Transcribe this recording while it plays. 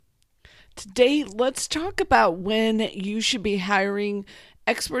Today, let's talk about when you should be hiring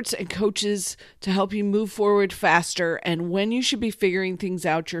experts and coaches to help you move forward faster and when you should be figuring things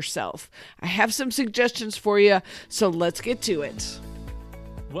out yourself. I have some suggestions for you, so let's get to it.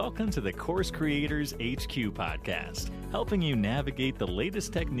 Welcome to the Course Creators HQ podcast, helping you navigate the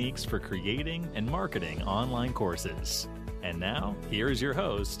latest techniques for creating and marketing online courses. And now, here is your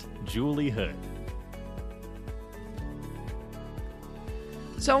host, Julie Hood.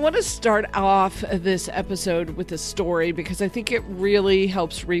 So I want to start off this episode with a story because I think it really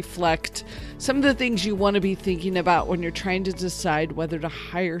helps reflect some of the things you want to be thinking about when you're trying to decide whether to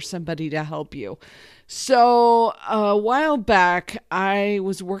hire somebody to help you. So a while back, I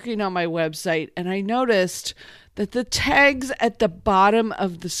was working on my website and I noticed that the tags at the bottom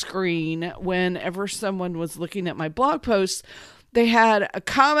of the screen, whenever someone was looking at my blog posts, they had a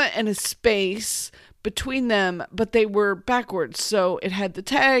comma and a space between them, but they were backwards. So it had the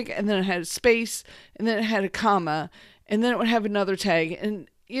tag, and then it had a space, and then it had a comma, and then it would have another tag. And,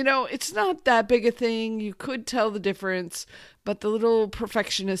 you know, it's not that big a thing. You could tell the difference, but the little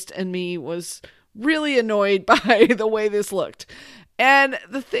perfectionist in me was really annoyed by the way this looked. And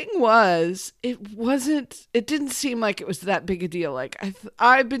the thing was, it didn't seem like it was that big a deal. Like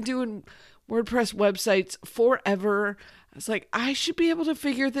I've been doing WordPress websites forever. I was like, I should be able to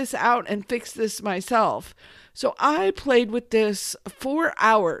figure this out and fix this myself. So I played with this for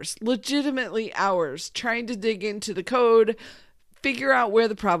hours, legitimately hours, trying to dig into the code, figure out where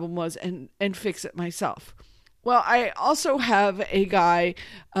the problem was, and fix it myself. Well, I also have a guy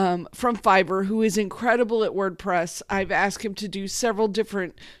from Fiverr who is incredible at WordPress. I've asked him to do several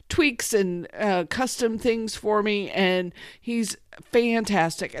different tweaks and custom things for me, and he's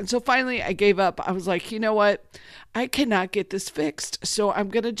fantastic. And so finally I gave up. I was like, you know what? I cannot get this fixed, so I'm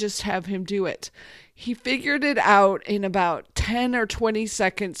going to just have him do it. He figured it out in about 10 or 20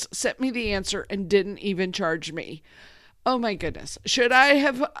 seconds, sent me the answer, and didn't even charge me. Oh my goodness. Should I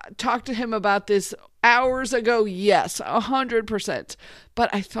have talked to him about this hours ago? Yes, 100%. But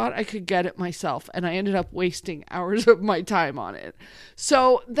I thought I could get it myself, and I ended up wasting hours of my time on it.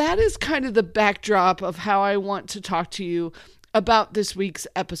 So that is kind of the backdrop of how I want to talk to you about this week's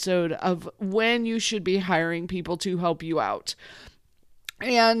episode of when you should be hiring people to help you out.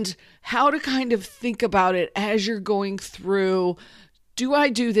 And how to kind of think about it as you're going through. Do I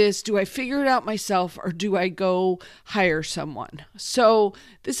do this? Do I figure it out myself, or do I go hire someone? So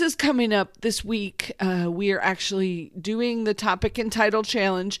this is coming up this week. We are actually doing the Topic and Title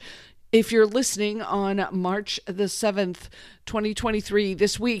Challenge. If you're listening on March the 7th, 2023,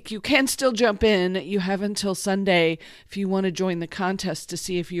 this week, you can still jump in. You have until Sunday if you want to join the contest to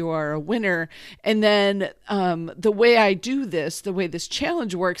see if you are a winner. And then the way I do this, the way this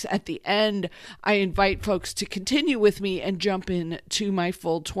challenge works, at the end, I invite folks to continue with me and jump in to my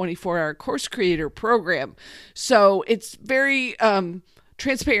full 24-hour course creator program. So it's very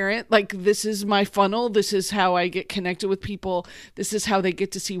transparent. Like, this is my funnel. This is how I get connected with people. This is how they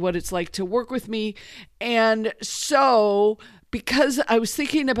get to see what it's like to work with me. And so, because I was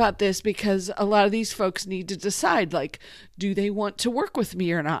thinking about this, because a lot of these folks need to decide, like, do they want to work with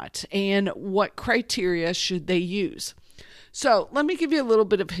me or not? And what criteria should they use? So let me give you a little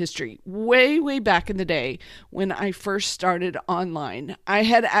bit of history. Way back in the day when I first started online, I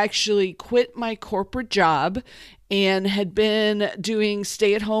had actually quit my corporate job and had been doing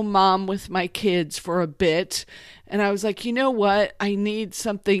stay-at-home mom with my kids for a bit. And I was like, you know what? I need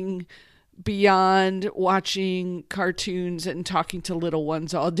something beyond watching cartoons and talking to little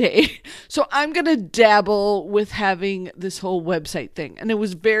ones all day. So I'm going to dabble with having this whole website thing. And it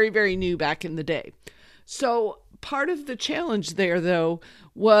was very new back in the day. So part of the challenge there, though,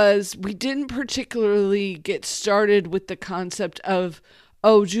 was we didn't particularly get started with the concept of,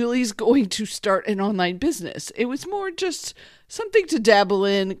 oh, Julie's going to start an online business. It was more just something to dabble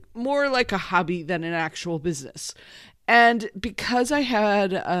in, more like a hobby than an actual business. And because I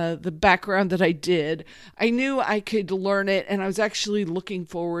had the background that I did, I knew I could learn it, and I was actually looking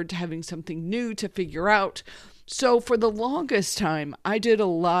forward to having something new to figure out. So for the longest time, I did a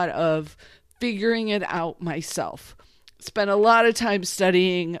lot of figuring it out myself. Spent a lot of time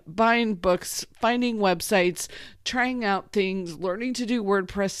studying, buying books, finding websites, trying out things, learning to do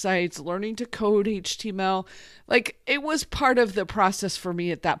WordPress sites, learning to code HTML. Like, it was part of the process for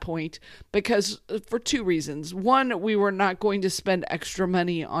me at that point, because for two reasons. One, we were not going to spend extra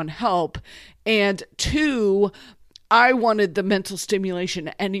money on help. And two, I wanted the mental stimulation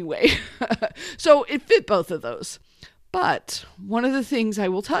anyway. So it fit both of those. But one of the things I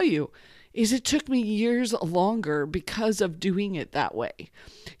will tell you is it took me years longer because of doing it that way.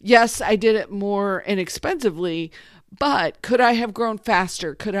 Yes, I did it more inexpensively, But could I have grown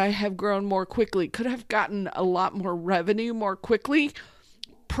faster? Could I have grown more quickly? Could I have gotten a lot more revenue more quickly?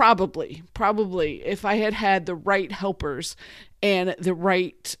 Probably, if I had had the right helpers and the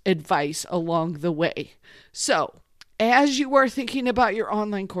right advice along the way. So, as you are thinking about your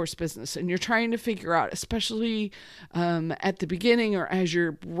online course business and you're trying to figure out, especially at the beginning or as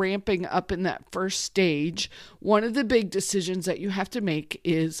you're ramping up in that first stage, one of the big decisions that you have to make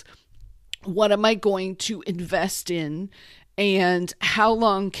is, what am I going to invest in? And how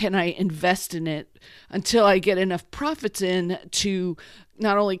long can I invest in it until I get enough profits in to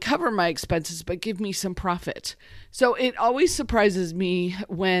not only cover my expenses, but give me some profit? So it always surprises me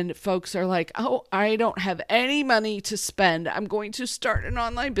when folks are like, oh, I don't have any money to spend. I'm going to start an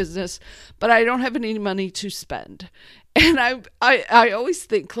online business, but I don't have any money to spend. And I always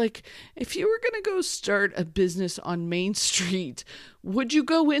think, like, if you were going to go start a business on Main Street, would you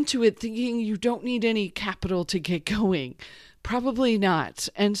go into it thinking you don't need any capital to get going? Probably not.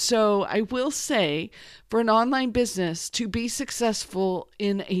 And so I will say, for an online business to be successful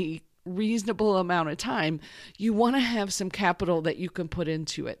in a reasonable amount of time, you want to have some capital that you can put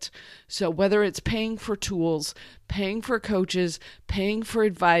into it. So whether it's paying for tools, paying for coaches, paying for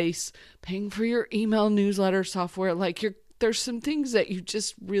advice, paying for your email newsletter software, there's some things that you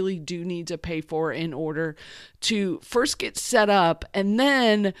just really do need to pay for in order to first get set up. And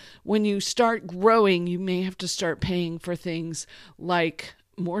then when you start growing, you may have to start paying for things like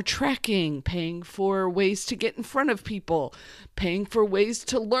more tracking, paying for ways to get in front of people, paying for ways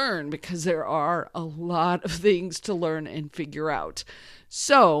to learn, because there are a lot of things to learn and figure out.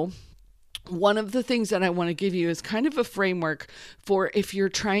 So one of the things that I want to give you is kind of a framework for if you're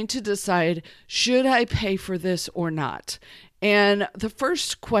trying to decide, should I pay for this or not? And the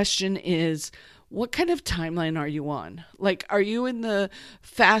first question is, what kind of timeline are you on? Like, are you in the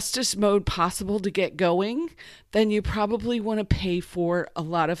fastest mode possible to get going? Then you probably want to pay for a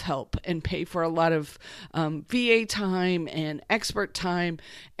lot of help and pay for a lot of VA time and expert time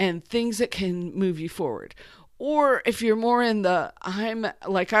and things that can move you forward. Or if you're more in the, I'm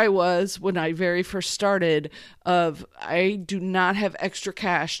like I was when I very first started, of I do not have extra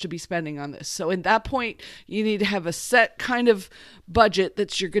cash to be spending on this. So in that point, you need to have a set kind of budget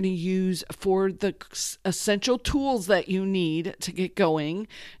that you're going to use for the essential tools that you need to get going,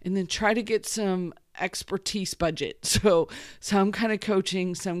 and then try to get some expertise budget. So some kind of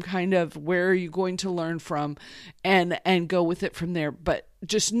coaching, some kind of where are you going to learn from, and go with it from there. But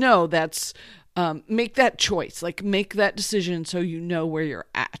just know that's, make that choice, like make that decision so you know where you're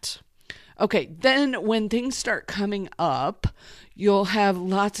at. Okay, then when things start coming up, you'll have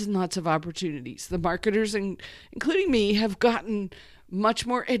lots and lots of opportunities. The marketers, including me, have gotten much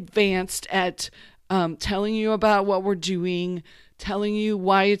more advanced at telling you about what we're doing, telling you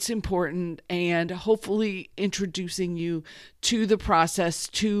why it's important, and hopefully introducing you to the process,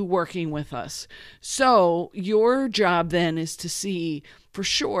 to working with us. So your job then is to see for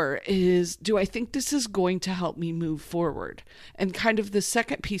sure is, do I think this is going to help me move forward? And kind of the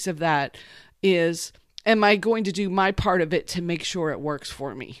second piece of that is, am I going to do my part of it to make sure it works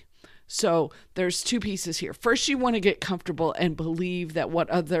for me? So there's two pieces here. First, you want to get comfortable and believe that what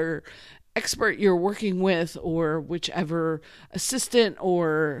other expert you're working with, or whichever assistant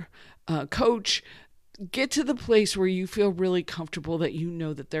or coach, get to the place where you feel really comfortable that you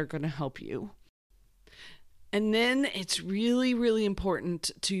know that they're going to help you. And then it's really, really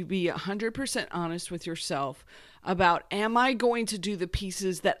important to be 100% honest with yourself about, am I going to do the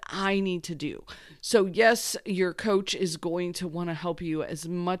pieces that I need to do? So yes, your coach is going to want to help you as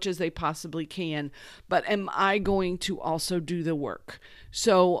much as they possibly can, but am I going to also do the work?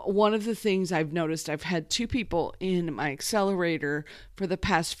 So one of the things I've noticed, I've had two people in my accelerator for the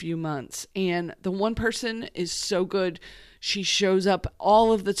past few months, and the one person is so good. She shows up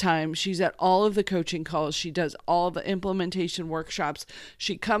all of the time. She's at all of the coaching calls. She does all the implementation workshops.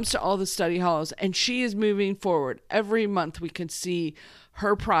 She comes to all the study halls, and she is moving forward. Every month we can see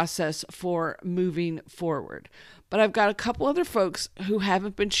her process for moving forward. But I've got a couple other folks who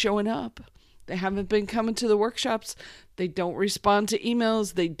haven't been showing up. They haven't been coming to the workshops. They don't respond to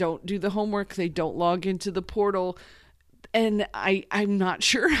emails. They don't do the homework. They don't log into the portal. And I'm not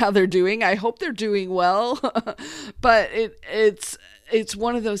sure how they're doing. I hope they're doing well. But it's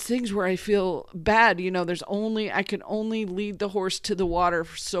one of those things where I feel bad. You know, I can only lead the horse to the water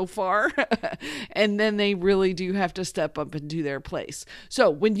so far. And then they really do have to step up and do their place. So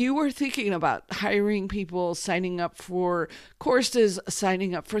when you were thinking about hiring people, signing up for courses,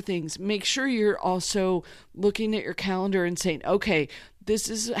 signing up for things, make sure you're also looking at your calendar and saying, okay, this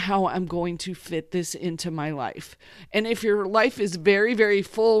is how I'm going to fit this into my life. And if your life is very, very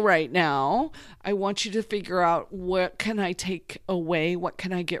full right now, I want you to figure out, what can I take away? What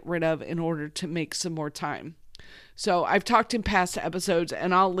can I get rid of in order to make some more time? So I've talked in past episodes,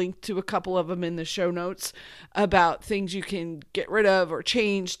 and I'll link to a couple of them in the show notes, about things you can get rid of or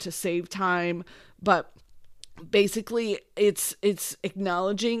change to save time. But basically it's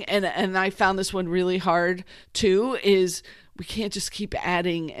acknowledging, and I found this one really hard too, is we can't just keep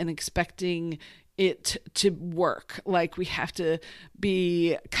adding and expecting it to work. Like, we have to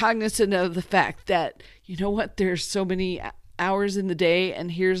be cognizant of the fact that, you know what, there's so many hours in the day,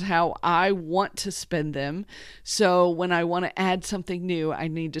 and here's how I want to spend them. So when I want to add something new, I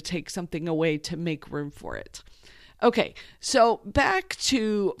need to take something away to make room for it. Okay, so back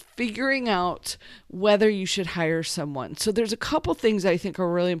to figuring out whether you should hire someone. So there's a couple things I think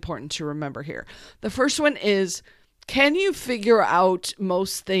are really important to remember here. The first one is, can you figure out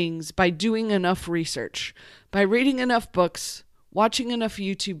most things by doing enough research, by reading enough books, watching enough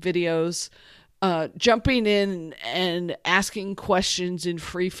YouTube videos, jumping in and asking questions in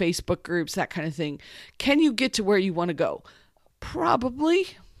free Facebook groups, that kind of thing? Can you get to where you want to go? Probably,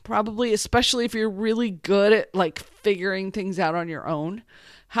 especially if you're really good at like figuring things out on your own.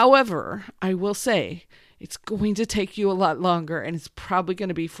 However, I will say it's going to take you a lot longer, and it's probably going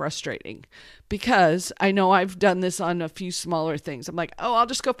to be frustrating, because I know I've done this on a few smaller things. I'm like, oh, I'll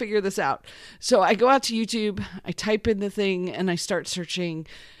just go figure this out. So I go out to YouTube, I type in the thing, and I start searching,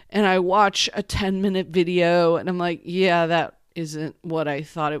 and I watch a 10-minute video, and I'm like, yeah, that isn't what I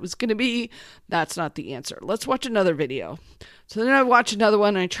thought it was going to be. That's not the answer. Let's watch another video. So then I watch another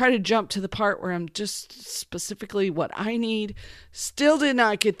one, and I try to jump to the part where I'm just specifically what I need. Still did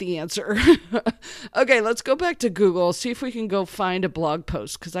not get the answer. Okay, let's go back to Google, see if we can go find a blog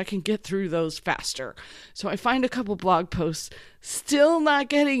post, because I can get through those faster. So I find a couple blog posts, still not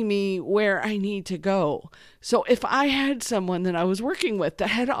getting me where I need to go. So if I had someone that I was working with that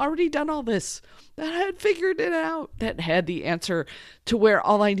had already done all this, that had figured it out, that had the answer to where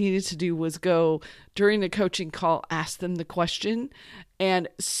all I needed to do was go during the coaching call, ask them the question, and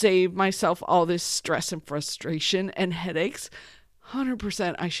save myself all this stress and frustration and headaches,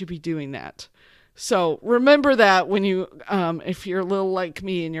 100% I should be doing that. So remember that when you, if you're a little like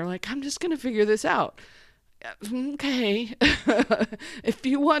me and you're like, I'm just going to figure this out. Okay. If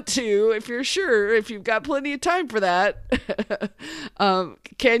you want to, if you're sure, if you've got plenty of time for that,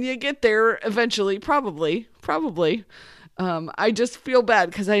 can you get there eventually? Probably. I just feel bad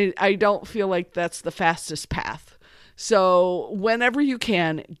because I don't feel like that's the fastest path. So whenever you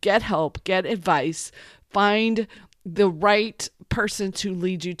can, get help, get advice, find the right person to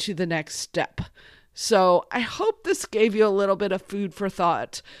lead you to the next step. So I hope this gave you a little bit of food for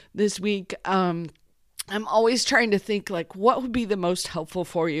thought this week. I'm always trying to think, like, what would be the most helpful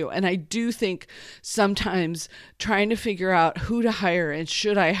for you? And I do think sometimes trying to figure out who to hire and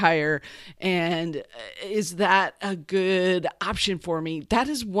should I hire, and is that a good option for me? That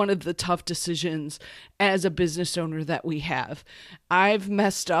is one of the tough decisions as a business owner that we have. I've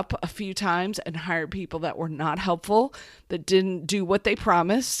messed up a few times and hired people that were not helpful, that didn't do what they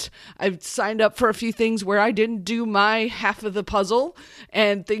promised. I've signed up for a few things where I didn't do my half of the puzzle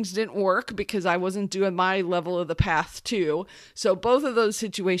and things didn't work because I wasn't doing my level of the path too. So both of those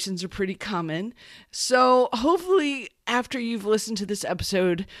situations are pretty common. So hopefully after you've listened to this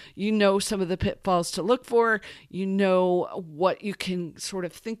episode, you know some of the pitfalls to look for, you know what you can sort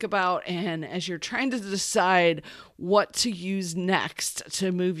of think about, and as you're trying to decide what to use next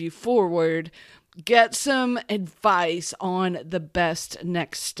to move you forward, get some advice on the best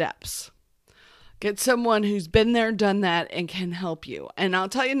next steps. Get someone who's been there, done that, and can help you. And I'll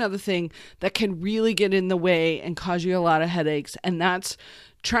tell you another thing that can really get in the way and cause you a lot of headaches, and that's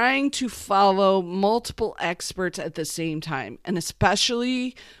trying to follow multiple experts at the same time. And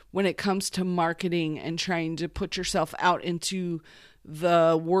especially when it comes to marketing and trying to put yourself out into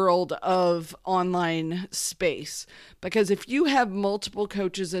the world of online space. Because if you have multiple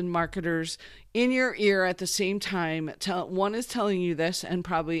coaches and marketers in your ear at the same time, one is telling you this and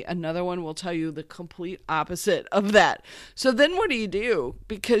probably another one will tell you the complete opposite of that. So then what do?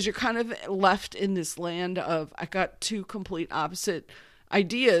 Because you're kind of left in this land of, I got two complete opposite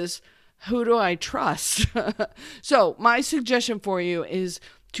ideas. Who do I trust? So my suggestion for you is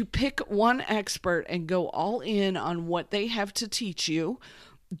to pick one expert and go all in on what they have to teach you.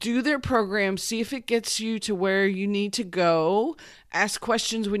 Do their program, see if it gets you to where you need to go. Ask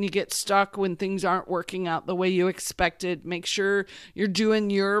questions when you get stuck, when things aren't working out the way you expected. Make sure you're doing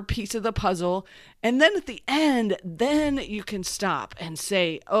your piece of the puzzle. And then at the end, then you can stop and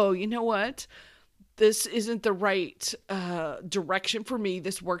say, oh, you know what? this isn't the right direction for me.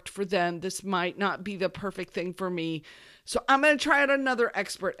 This worked for them. This might not be the perfect thing for me. So I'm going to try out another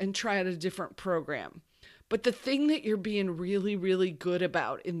expert and try out a different program. But the thing that you're being really, really good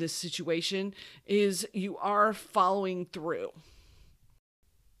about in this situation is you are following through.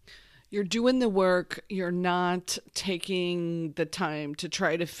 You're doing the work. You're not taking the time to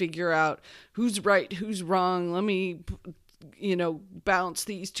try to figure out who's right, who's wrong. Let me, bounce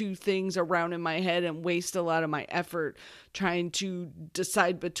these two things around in my head and waste a lot of my effort trying to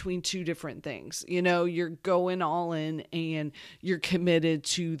decide between two different things. You're going all in and you're committed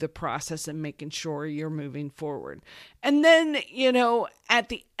to the process and making sure you're moving forward. And then, at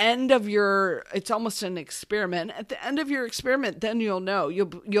the end of it's almost an experiment. At the end of your experiment, then you'll know.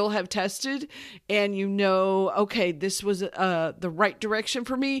 You'll have tested and okay, this was the right direction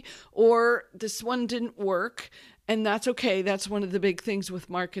for me, or this one didn't work. And that's okay. That's one of the big things with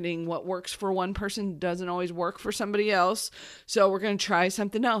marketing. What works for one person doesn't always work for somebody else. So we're going to try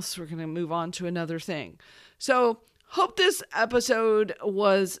something else. We're going to move on to another thing. So hope this episode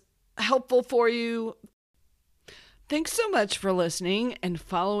was helpful for you. Thanks so much for listening and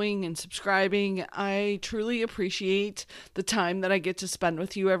following and subscribing. I truly appreciate the time that I get to spend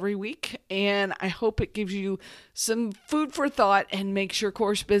with you every week, and I hope it gives you some food for thought and makes your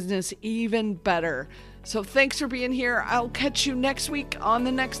course business even better. So thanks for being here. I'll catch you next week on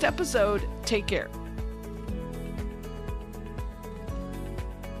the next episode. Take care.